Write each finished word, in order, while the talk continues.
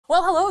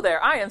Well, hello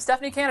there. I am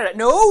Stephanie Canada.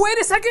 No, wait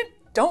a second.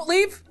 Don't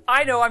leave.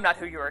 I know I'm not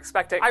who you were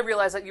expecting. I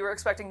realize that you were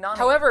expecting Nani.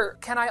 However,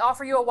 can I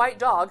offer you a white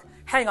dog?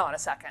 Hang on a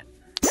second.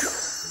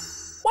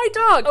 White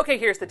dog! Okay,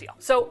 here's the deal.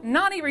 So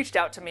Nani reached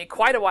out to me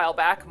quite a while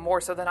back, more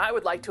so than I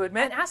would like to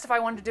admit, and asked if I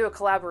wanted to do a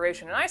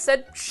collaboration, and I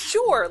said,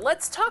 sure,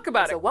 let's talk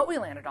about it. So what we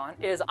landed on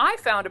is I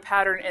found a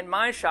pattern in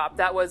my shop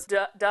that was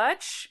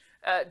Dutch,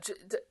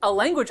 a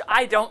language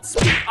I don't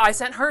speak. I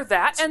sent her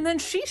that, and then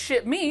she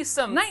shipped me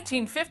some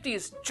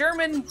 1950s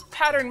German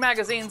pattern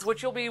magazines,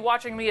 which you'll be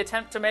watching me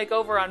attempt to make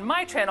over on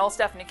my channel,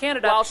 Stephanie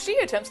Canada, while she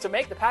attempts to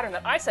make the pattern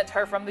that I sent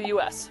her from the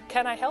US.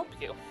 Can I help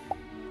you?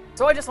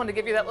 So I just wanted to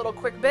give you that little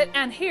quick bit,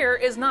 and here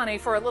is Nani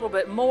for a little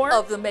bit more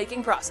of the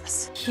making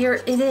process. Here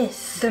it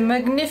is. The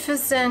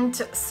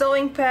magnificent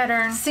sewing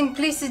pattern,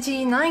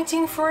 Simplicity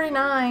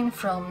 1949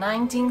 from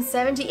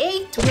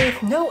 1978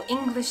 with no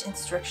English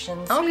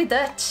instructions. Only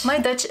Dutch. My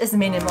Dutch is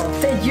minimal.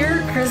 De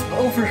jurkcrisp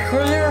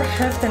overhuller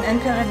heeft een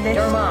enkele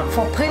letter.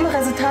 Voor prima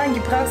resultaten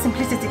gebruik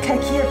Simplicity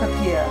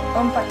kalkierpapier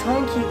om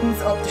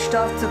patroonketens op de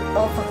stof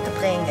over te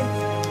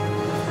brengen.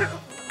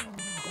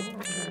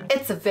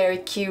 It's a very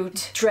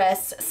cute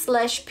dress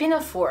 /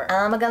 pinafore.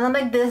 I'm gonna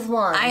make this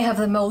one. I have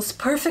the most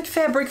perfect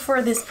fabric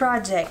for this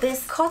project.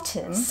 This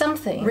cotton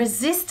something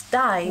resist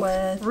dye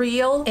with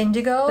real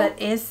indigo. That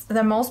is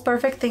the most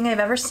perfect thing I've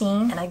ever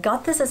seen. And I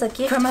got this as a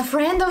gift from a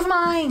friend of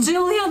mine.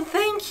 Julian,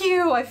 thank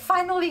you. I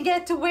finally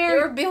get to wear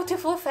your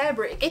beautiful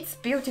fabric. It's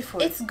beautiful.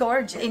 It's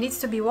gorgeous. It needs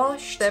to be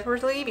washed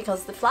separately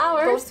because the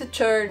flower goes to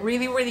turn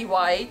really, really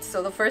white.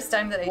 So the first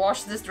time that I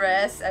wash this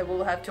dress, I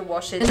will have to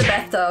wash it in the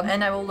bathtub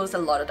and I will lose a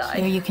lot of dye.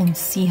 Here you can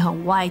see how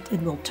white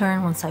it will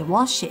turn once I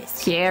wash it.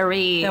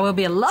 Scary. There will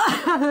be a lot.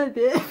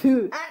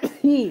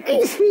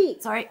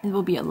 Sorry, it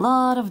will be a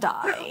lot of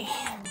dye.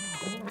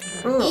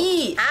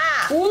 Ooh.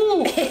 Ah!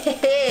 Ooh.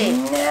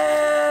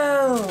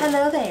 No!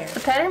 Hello there. The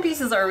pattern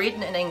pieces are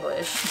written in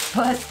English,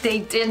 but they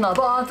did not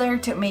bother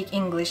to make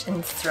English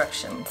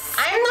instructions.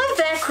 I'm not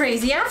that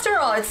crazy after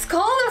all. It's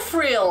called a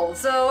frill,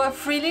 so a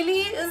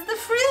frilly is the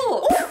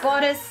frill.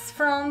 Bodice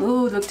from...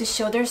 Ooh, look, the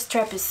shoulder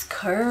strap is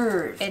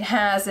curved. It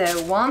has a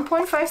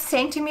 1.5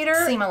 centimeter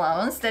seam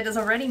allowance that is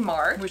already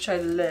marked, which I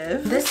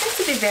love. This seems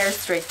to be very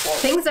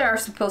straightforward. Things that are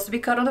supposed to be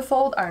cut on the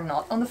fold are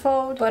not on the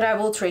fold, but I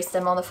will trace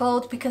them on the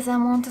fold because I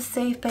want to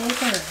save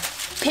paper.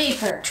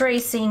 Paper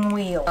tracing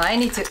wheel. I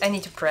need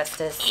to press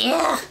this.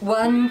 Yeah.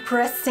 One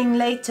pressing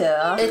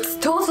later. It's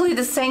totally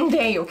the same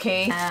day,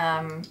 okay?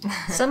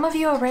 Some of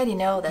you already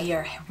know that we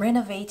are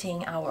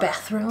renovating our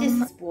bathroom. This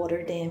is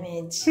water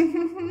damage.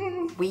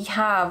 We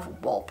have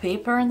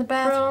wallpaper in the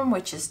bathroom,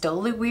 which is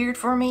totally weird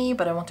for me,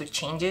 but I want to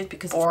change it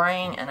because it's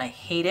boring and I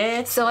hate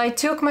it. So I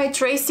took my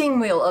tracing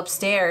wheel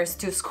upstairs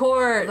to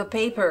score the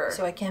paper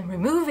so I can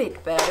remove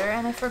it better,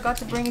 and I forgot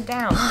to bring it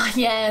down.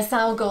 Yes,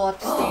 I'll go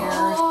upstairs.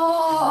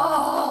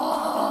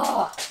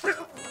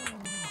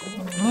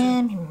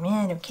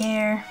 I don't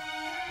care.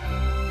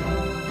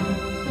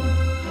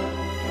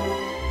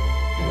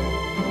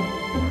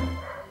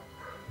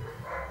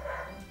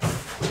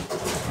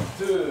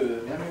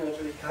 Wir haben hier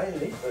natürlich kein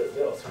Licht, weil es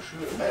wäre auch zu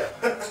schön.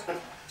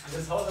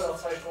 Dieses Haus hat auch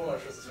 2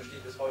 Stromanschlüsse, das verstehe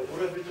ich bis heute.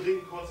 Oder wir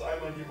trinken kurz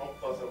einmal die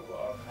Hauptwasseruhr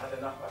ab. Hat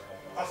der Nachbar kein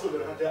Wasser. Achso,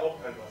 dann hat der auch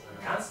kein Wasser.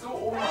 Kannst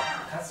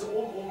du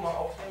oben mal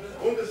aufnehmen?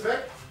 Und ist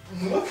weg?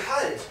 Nur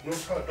kalt. Nur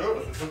kalt, ja,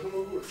 das ist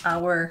immer gut.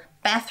 Our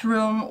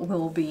bathroom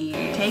will be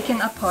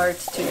taken apart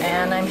too,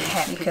 and I'm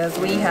happy because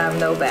we have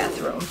no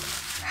bathroom.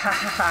 Ha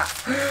ha ha!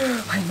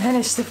 I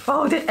managed to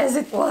fold it as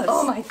it was.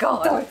 Oh my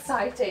god! So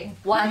exciting!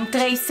 One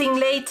tracing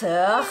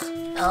later,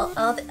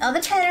 all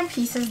the pattern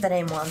pieces that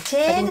I wanted.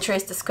 I didn't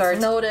trace the skirt.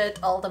 Noted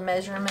all the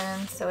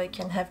measurements so I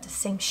can have the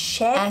same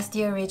shape as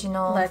the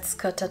original. Let's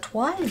cut it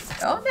white.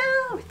 Oh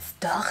no, it's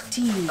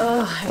dirty.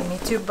 Oh, I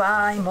need to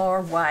buy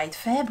more white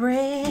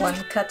fabric.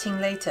 One cutting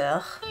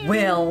later.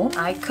 Well,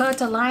 I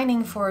cut a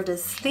lining for the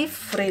sleeve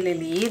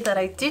frilly that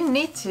I didn't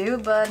need to,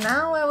 but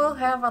now I will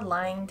have a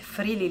lined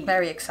frilly.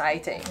 Very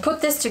exciting.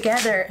 Put this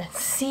together and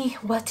see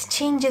what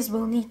changes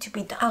will need to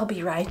be done. I'll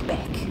be right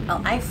back.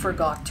 Oh, I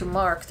forgot to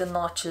mark the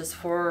notches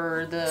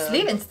for the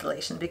sleeve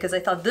installation because I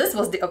thought this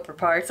was the upper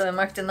part, so I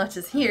marked the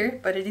notches here,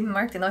 but I didn't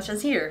mark the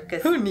notches here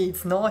because who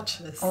needs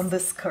notches on the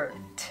skirt,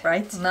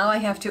 right? Now I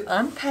have to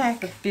unpack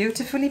the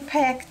beautifully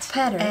packed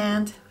pattern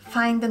and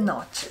find the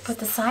notches. But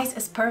the size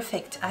is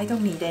perfect. I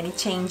don't need any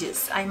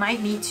changes. I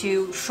might need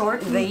to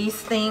shorten these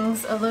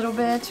things a little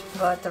bit,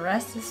 but the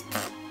rest is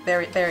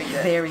very, very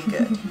good. Very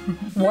good.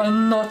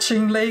 One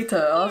notching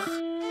later.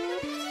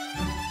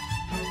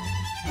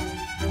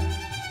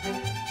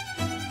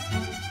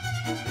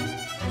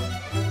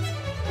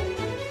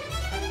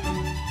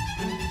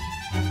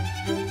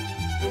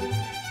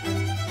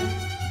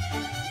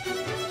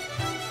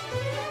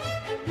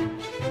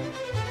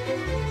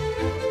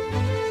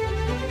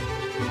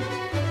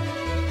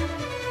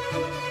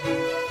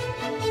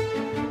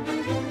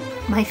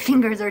 My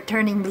fingers are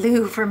turning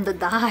blue from the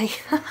dye.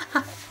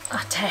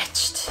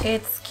 Attached.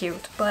 It's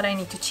cute, but I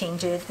need to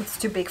change it. It's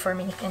too big for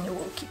me and it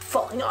will keep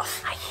falling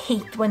off. I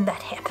hate when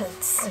that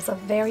happens. There's a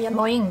very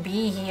annoying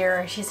bee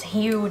here. She's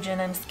huge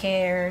and I'm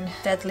scared.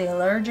 Deadly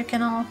allergic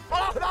and all.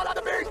 Oh, no, not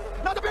the bees!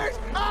 Not the bees!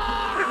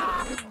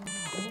 Ah!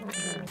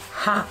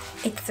 Ha!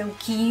 It's so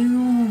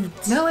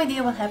cute! No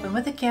idea what happened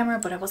with the camera,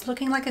 but I was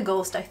looking like a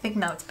ghost. I think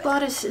now it's better.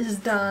 Bodice is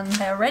done.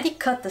 I already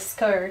cut the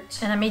skirt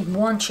and I made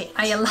one change.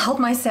 I allowed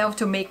myself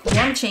to make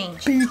one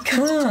change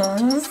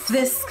because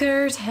this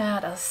skirt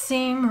had a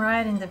seam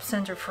right in the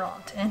center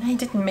front and it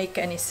didn't make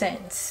any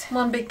sense.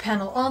 One big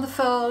panel on the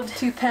fold,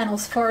 2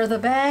 panels for the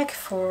back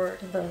for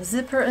the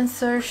zipper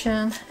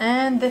insertion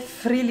and the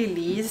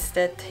frillies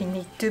that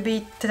need to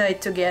be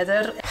tied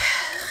together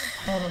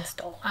and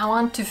install. I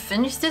want to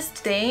finish this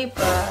today,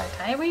 but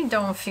I really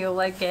don't feel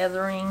like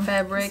gathering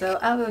fabric. So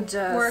I will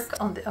just work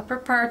on the upper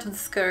part of the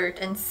skirt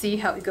and see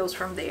how it goes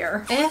from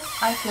there.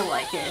 If I feel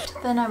like it,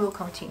 then I will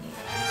continue.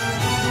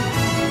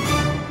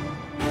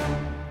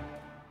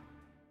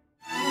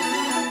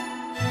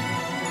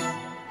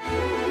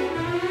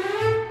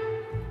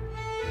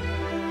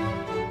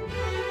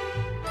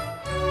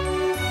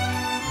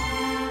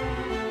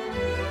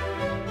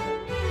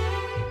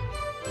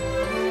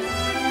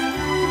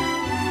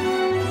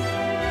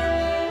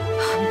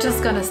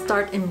 Just gonna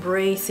start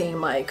embracing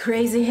my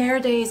crazy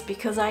hair days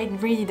because I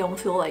really don't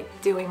feel like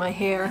doing my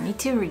hair. I need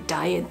to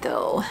re-dye it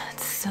though.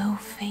 It's so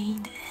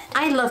faded.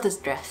 I love this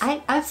dress.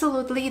 I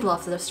absolutely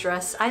love this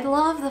dress. I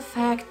love the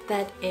fact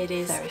that it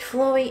is very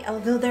flowy,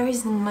 although there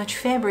isn't much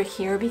fabric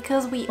here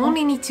because we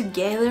only need to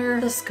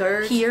gather the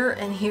skirt here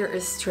and here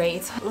is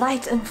straight.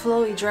 Light and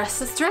flowy dress.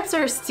 The straps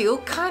are still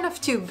kind of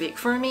too big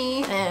for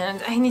me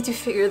and I need to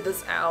figure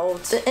this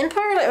out. The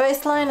Empire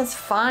waistline is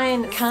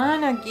fine,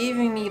 kind of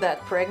giving me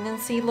that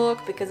pregnancy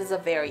look because it's a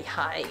very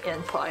high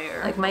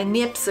Empire. Like my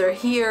nips are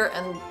here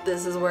and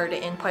this is where the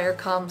Empire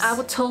comes. I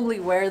would totally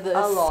wear this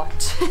a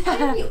lot.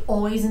 Are you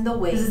always in the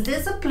way? Is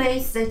this a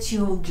place that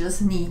you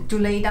just need to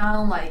lay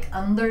down like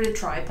under the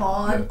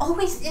tripod? You're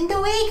always in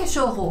the way,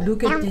 cachorro!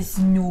 Look at this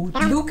snoot.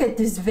 Look at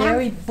this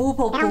very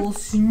boopable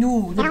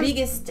snoot. The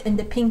biggest and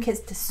the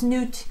pinkest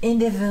snoot in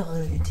the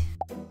world.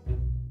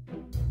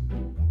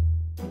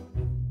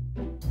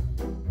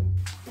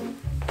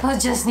 I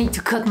just need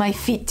to cut my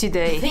feet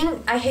today. The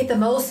thing I hate the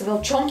most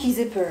about chunky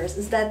zippers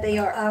is that they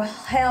are a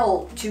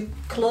hell to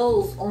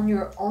close on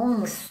your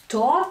own.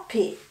 Stop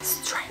it.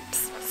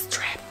 Straps.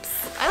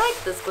 I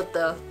like this with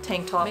the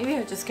tank top. Maybe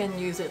I just can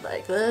use it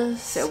like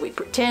this. So we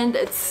pretend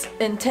it's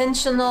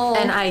intentional.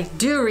 And I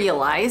do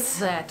realize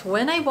that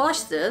when I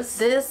wash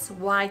this,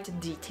 white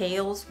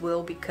details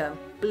will become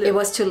blue. It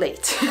was too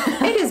late.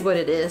 It is what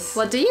it is.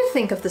 What do you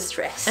think of this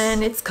dress?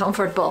 And it's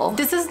comfortable.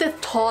 This is the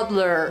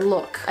toddler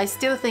look. I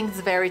still think it's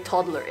very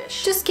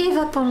toddlerish. Just gave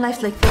up on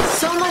life like this.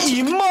 So much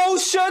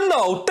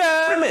Emotional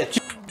damage!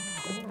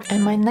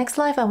 In my next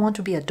life, I want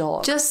to be a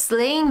dog. Just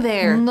laying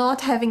there,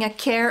 not having a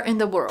care in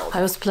the world.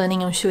 I was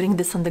planning on shooting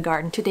this on the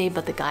garden today,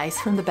 but the guys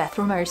from the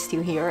bathroom are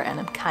still here and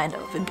I'm kind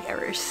of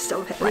embarrassed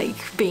of it. Like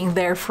being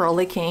there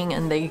frolicking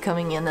and they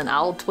coming in and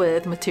out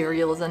with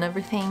materials and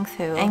everything.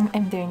 So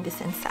I'm doing this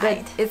inside.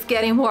 But it's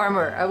getting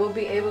warmer. I will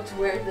be able to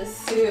wear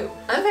this too.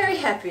 I'm very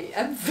happy.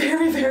 I'm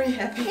very, very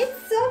happy.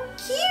 It's so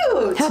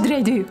cute. How did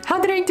I do? How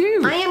did I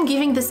do? I am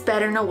giving this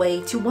pattern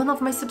away to one of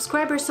my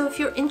subscribers, so if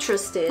you're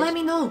interested, let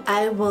me know.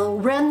 I will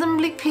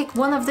randomly pick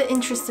one of the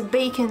interested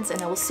bacons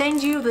and I will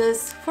send you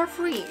this for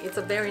free. It's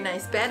a very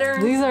nice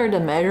pattern. These are the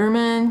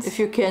measurements, if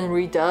you can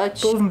read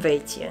Dutch.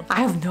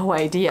 I have no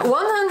idea.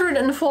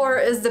 104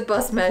 is the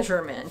bust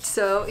measurement.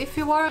 So if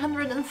you are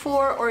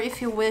 104 or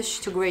if you wish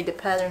to grade the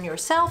pattern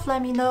yourself,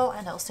 let me know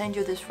and I'll send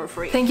you this for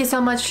free. Thank you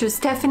so much to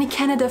Stephanie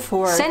Canada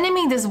for sending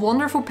me this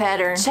wonderful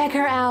pattern. Check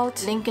her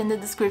out, link in the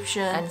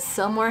description and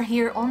somewhere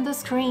here on the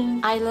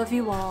screen. I love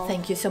you all.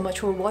 Thank you so much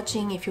for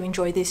watching. If you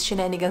enjoyed these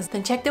shenanigans,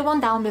 then check the one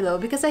down below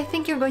because I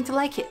think you're going to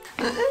like it.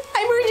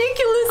 I'm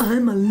ridiculous.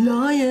 I'm a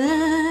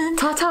lion.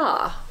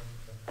 Ta-ta.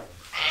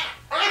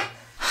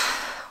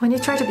 When you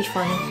try to be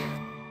funny.